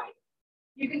line.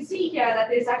 You can see here that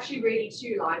there's actually really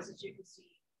 2 lines that you can see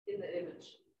in the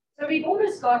image. So we've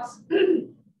almost got,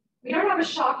 we don't have a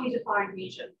sharply defined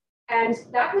region. And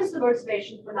that was the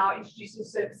motivation for now introducing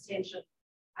surface tension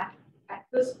at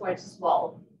this point as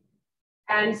well.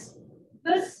 And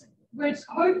this would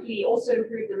hopefully also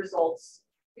improve the results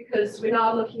because we're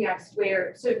now looking at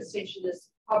where surface tension is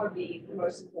probably the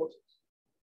most important.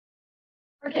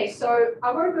 Okay, so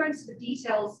I won't go into the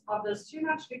details of this too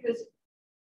much because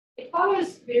it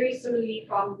follows very similarly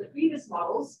from the previous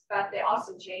models, but there are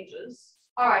some changes.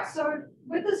 All right, so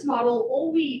with this model,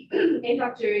 all we end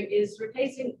up doing is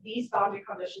replacing these boundary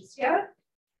conditions here.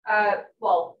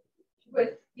 Well,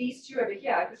 with these 2 over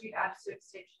here, because we've added surface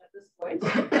tension at this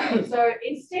point. So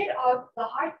instead of the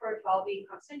height profile being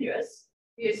continuous,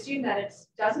 we assume that it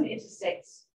doesn't intersect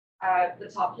the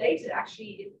top plate.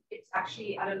 It's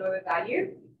actually at a lower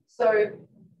value. So,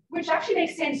 which actually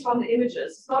makes sense from the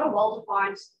images. It's not a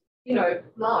well-defined,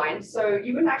 line. So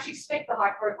you wouldn't actually expect the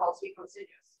height profile to be continuous.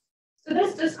 So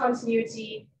this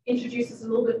discontinuity introduces a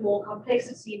little bit more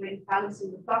complexity when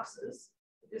balancing the fluxes,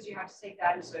 because you have to take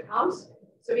that into account.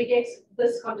 So we get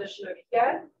this condition over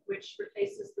here, which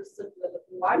replaces the simpler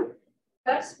little one.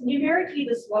 But numerically,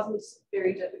 this wasn't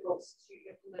very difficult to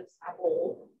implement at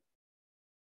all.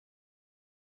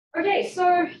 Okay,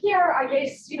 so here, I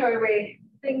guess, where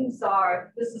things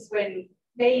are, this is when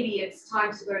maybe it's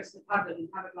time to go to the pub and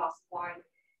have a glass of wine,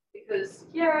 because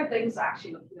here things are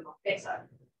actually looking a lot better.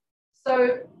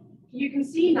 So you can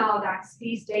see now that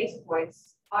these data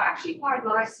points are actually quite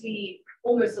nicely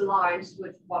almost aligned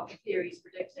with what the theory is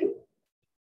predicting.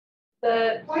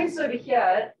 The points over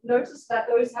here, notice that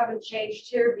those haven't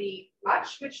changed terribly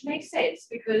much, which makes sense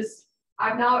because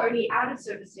I've now only added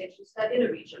surface tension to that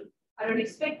inner region. I don't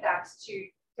expect that to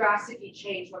drastically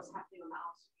change what's happening on the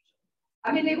outer region.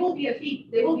 I mean,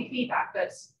 there will be feedback,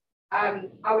 but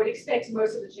I would expect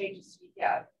most of the changes to be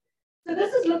here. So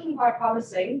this is looking quite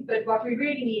promising, but what we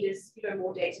really need is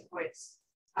more data points.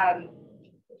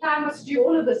 The plan was to do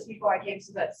all of this before I came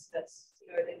to this, but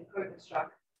then COVID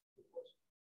struck.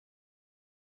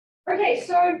 Okay,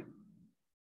 so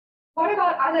what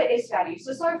about other S values?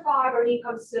 So far I've only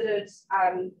considered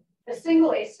a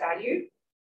single S value,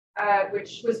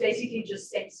 which was basically just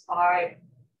set by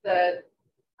the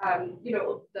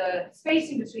the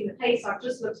spacing between the plates. I've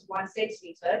just looked at 1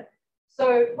 centimeter.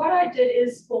 So what I did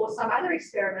is for some other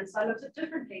experiments, I looked at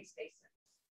different plate spacing.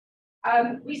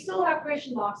 We still have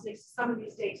question marks next to some of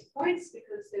these data points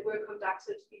because they were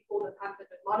conducted before the pump had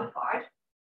been modified.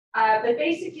 But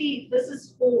basically, this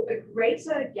is for a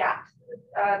greater gap.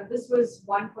 This was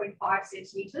 1.5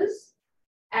 centimeters.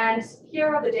 And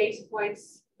here are the data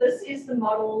points. This is the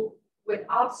model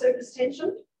without surface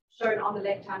tension, shown on the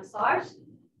left-hand side.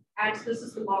 And this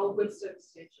is the model with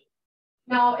surface tension.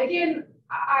 Now, again,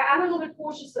 I am a little bit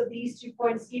cautious of these 2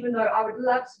 points, even though I would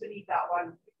love to believe that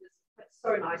one, because it's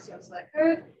so nicely onto that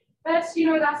curve. But,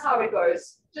 that's how it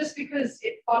goes. Just because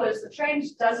it follows the trend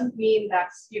doesn't mean that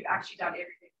you've actually done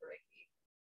everything correctly.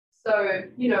 So,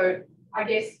 I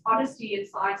guess honesty in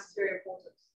science is very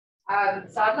important.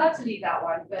 So I'd love to leave that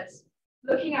one, but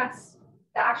looking at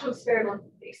the actual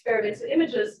experimental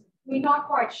images, we're not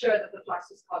quite sure that the flux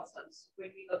was constant when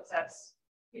we looked at,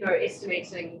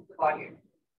 estimating the volume.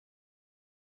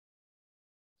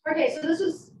 Okay, so this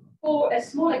is for a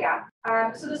smaller gap.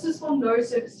 So this is for no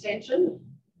surface tension.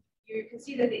 You can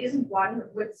see that there isn't one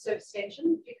with surface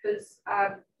tension because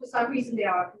for some reason there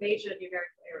are major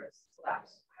numerical errors for that.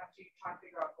 I have to try and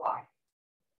figure out why.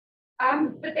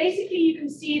 But basically, you can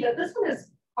see that this one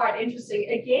is quite interesting.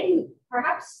 Again,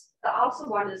 perhaps the outer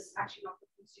one is actually not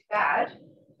looking too bad,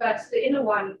 but the inner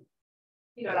one,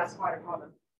 that's quite a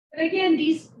problem. But again,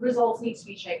 these results need to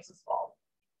be checked as well.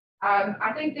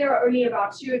 I think there are only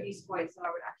about 2 of these points that I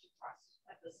would actually trust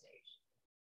at this stage.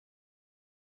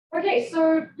 Okay,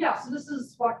 so yeah, so this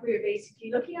is what we're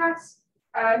basically looking at.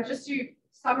 Just to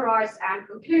summarize and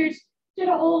conclude, did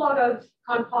a whole lot of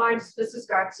confined viscous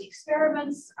gravity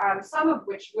experiments, some of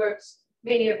which worked,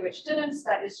 many of which didn't.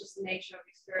 That is just the nature of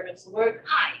experimental work.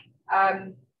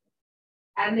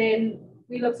 And then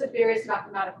we looked at various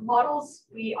mathematical models.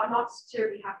 We are not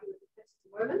terribly happy with the fit at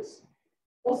the moment.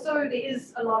 Also, there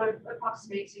is a lot of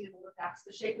approximating and all of that.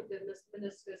 The shape of the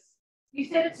meniscus, we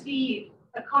set it to be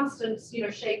a constant,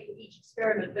 shape for each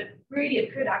experiment, but really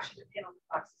it could actually depend on the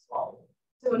flux as well.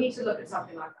 So we'll need to look at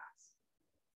something like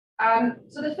that.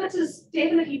 So the fit is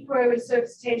definitely poor when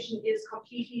surface tension is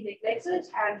completely neglected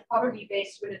and probably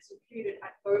best when it's included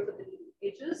at both of the leading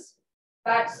edges.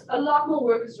 But a lot more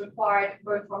work is required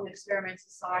both from the experimental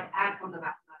side and from the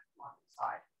mathematical model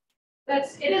side.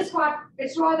 But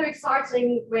it's rather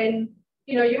exciting when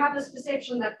you have this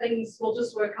perception that things will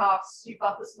just work out. You've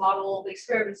got this model, the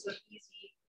experiments look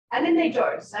easy, and then they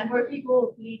don't. And hopefully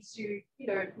will lead to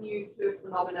new fluid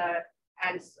phenomena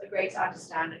and a greater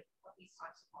understanding of these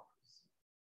types of problems.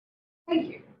 Thank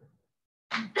you.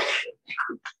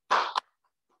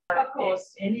 Of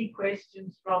course. Any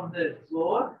questions from the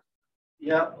floor?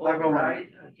 Yeah, I got one.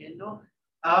 Right, Kendall.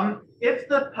 If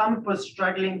the pump was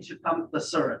struggling to pump the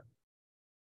syrup,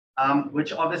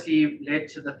 which obviously led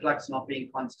to the flux not being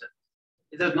constant,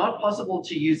 is it not possible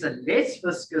to use a less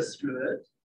viscous fluid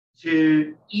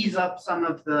to ease up some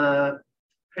of the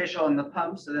pressure on the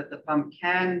pump so that the pump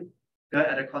can go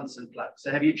at a constant flux? So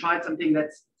have you tried something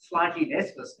that's slightly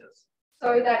less viscous?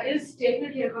 So that is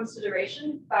definitely a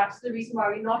consideration, but the reason why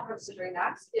we're not considering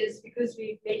that is because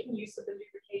we're making use of the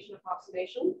lubrication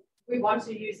approximation. We want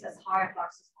to use as high a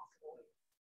flux as possible.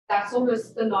 That's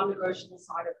almost the non-negotiable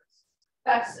side of it.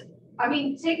 But I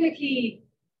mean, technically,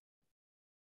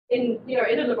 in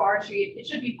a laboratory, it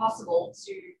should be possible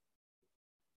to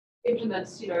implement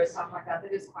stuff like that.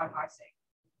 That is quite high-tech.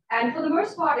 And for the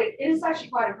most part, it is actually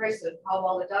quite impressive how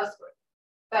well it does work.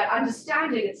 But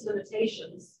understanding its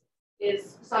limitations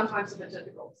is sometimes a bit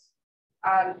difficult.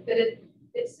 But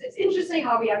it's interesting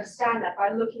how we understand that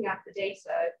by looking at the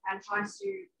data and trying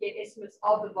to get estimates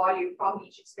of the volume from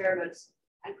each experiment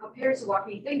and compare it to what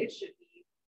we think it should be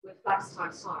with flux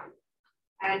times time.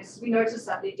 And we notice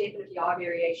that there definitely are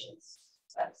variations.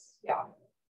 But yeah.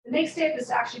 The next step is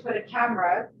to actually put a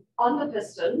camera on the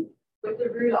piston with the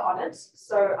ruler on it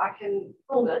so I can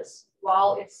film it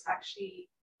while it's actually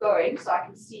going, so I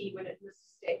can see when it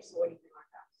misses steps or anything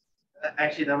like that.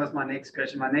 Actually, that was my next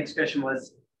question. My next question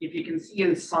was, if you can see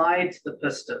inside the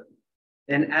piston,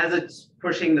 then as it's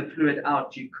pushing the fluid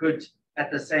out, you could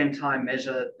at the same time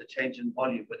measure the change in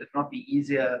volume. Would it not be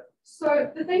easier? So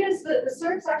the thing is that the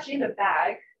syrup's actually in a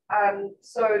bag.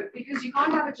 So because you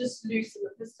can't have it just loose in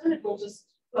the piston, it will just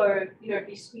flow,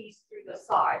 be squeezed through the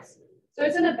sides. So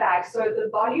it's in a bag. So the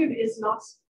volume is not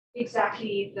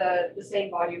exactly the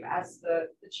same volume as the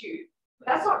tube. But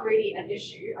that's not really an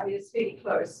issue. I mean, it's fairly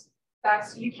close. But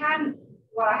you can,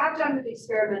 what I have done with the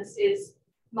experiments is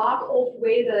mark off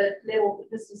where the level of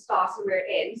the piston starts and where it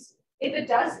ends. If it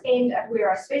does end at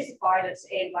where I specified it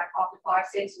to end, like after 5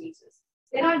 centimeters,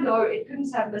 then I know it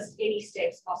couldn't have missed any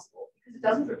steps possible because it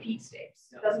doesn't repeat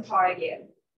steps. It doesn't try again.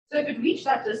 So if it reached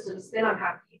that distance, then I'm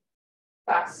happy.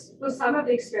 But for some of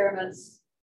the experiments,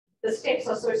 the steps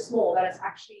are so small that it's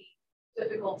actually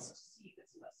difficult to see if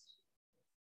it's missed.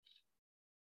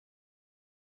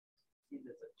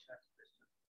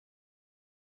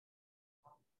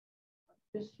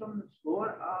 Just from the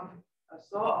floor, I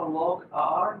saw a log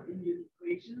R in your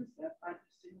equations that find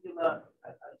the singular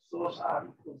at source R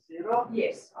equals 0.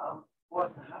 Yes.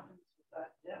 What happens with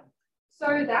that? Yeah.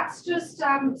 So that's just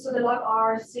so the log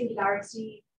R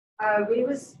singularity. Where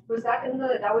was that in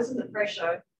the? That was in the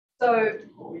pressure. So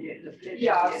oh, yeah, the pressure,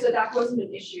 yeah, so that wasn't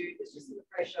an issue. It's just in the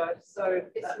pressure. So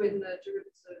it's when the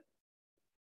derivative.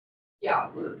 Yeah.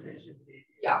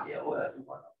 Yeah.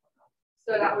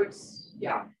 So that would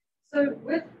So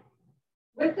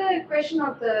with the question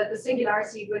of the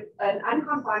singularity with an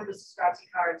unconfined viscous gravity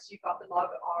current, you've got the log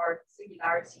R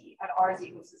singularity at R is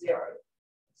equal to 0.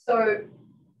 So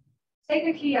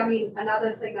technically, I mean,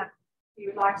 another thing that we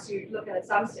would like to look at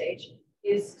some stage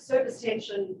is surface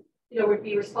tension, would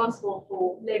be responsible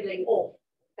for leveling off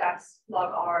that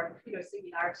log R,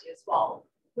 singularity as well,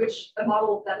 which a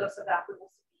model that looks at that would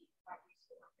also be quite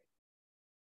useful.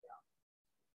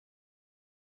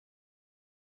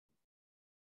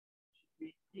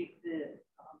 the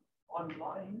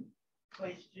online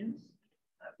questions.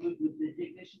 Would the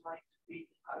technician like to read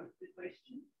out the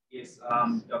question? Yes,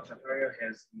 Dr. Ferrier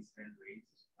has his hand raised.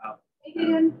 Hey,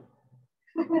 Gideon.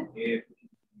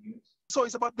 So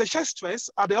it's about the shear stress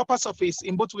at the upper surface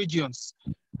in both regions.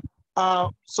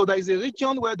 So there is a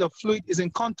region where the fluid is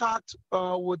in contact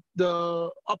with the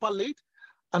upper lid,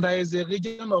 and there is a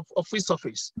region of free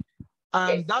surface.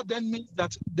 And that then means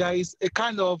that there is a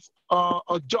kind of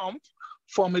a jump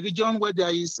from a region where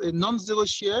there is a non-zero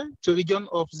shear to a region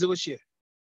of zero shear.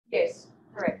 Yes,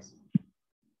 correct.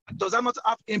 Does that not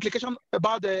have implication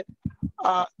about the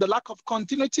lack of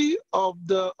continuity of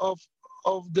the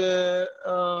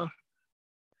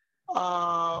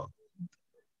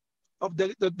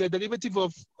derivative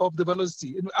of the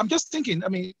velocity? I'm just thinking, I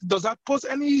mean, does that pose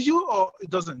any issue or it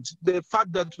doesn't? The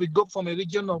fact that we go from a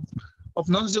region of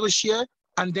non-zero shear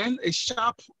and then a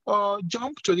sharp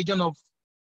jump to a region of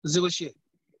zero shear.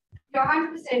 You're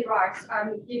 100% right,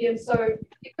 Gideon. So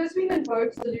because we've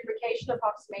invoked the lubrication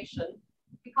approximation,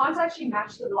 we can't actually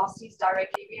match the velocities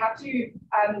directly. We have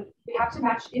to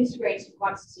match integrated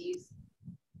quantities.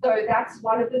 So that's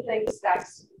one of the things that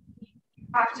we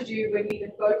have to do when we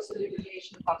invoke the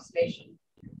lubrication approximation.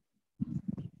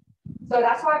 So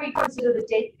that's why we consider the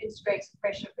depth integrated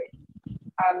pressure gradient.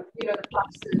 The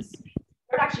fluxes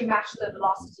don't actually match the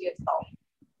velocity itself.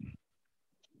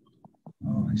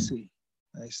 Oh, I see.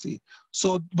 I see.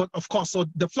 So, but of course, so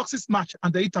the fluxes match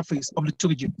at the interface of the two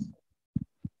regions.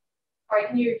 All right,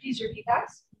 can you please repeat that?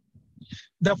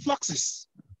 The fluxes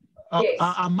yes.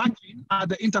 are matching at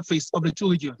the interface of the two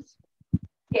regions.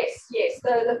 Yes, yes.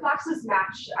 The fluxes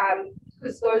match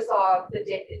because those are the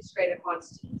depth integrated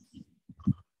quantities.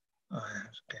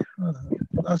 Okay.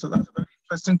 That's a very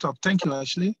interesting talk. Thank you,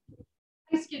 Ashleigh.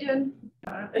 Thanks, Gideon.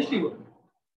 Actually,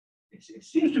 it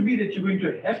seems to me that you're going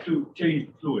to have to change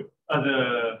the fluid,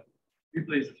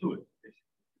 replace the fluid,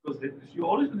 because you're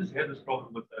always going to have this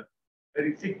problem with the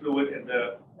very thick fluid and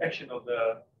the action of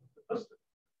the piston.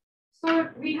 So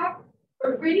we have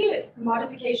already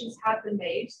modifications have been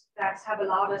made that have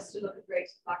allowed us to look at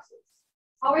greater fluxes.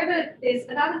 However, there's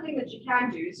another thing that you can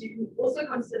do is you can also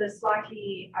consider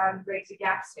slightly greater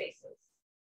gap spaces.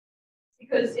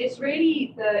 Because it's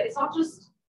really it's not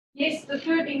just, yes, the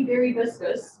fluid being very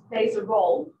viscous plays a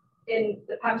role in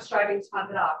the pump striving to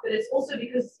pump it up, but it's also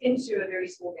because it's into a very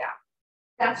small gap.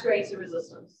 That's greater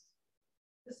resistance.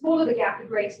 The smaller the gap, the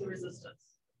greater the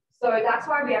resistance. So that's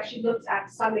why we actually looked at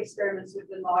some experiments with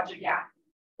the larger gap,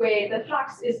 where the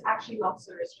flux is actually not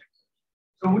so restricted.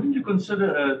 So wouldn't you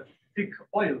consider a thick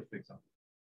oil, for example?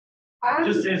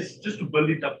 Just to build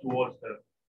it up towards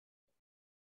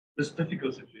this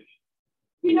difficult situation.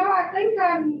 I think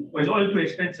well, it's oil too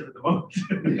expensive at the moment.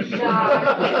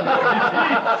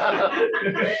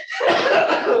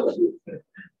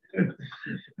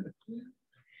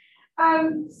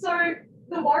 So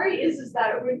the worry is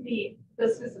that it wouldn't be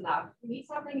viscous enough. We need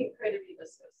something incredibly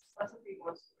viscous. That's what we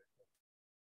want to do.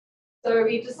 So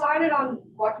we've decided on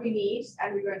what we need,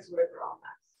 and we're going to work around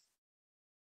that.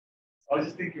 I was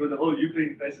just thinking with the whole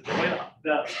Ukraine crisis,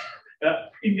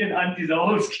 the Indian aunties are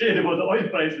all scared about the oil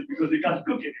prices because they can't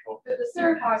cook anymore. But the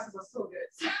syrup prices are still good.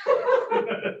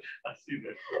 I see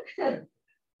that.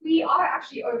 We are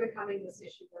actually overcoming this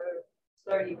issue though,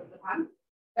 slowly with the pump.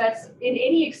 But in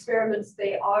any experiments,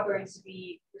 there are going to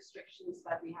be restrictions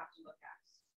that we have to look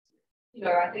at.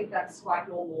 I think that's quite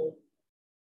normal.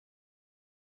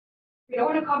 We don't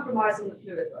want to compromise on the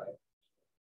fluid though.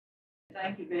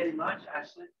 Thank you very much,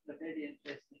 Ashleigh, for a very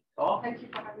interesting talk. Thank you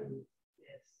for having me.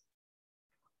 Yes.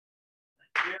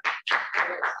 Thank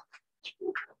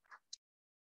you.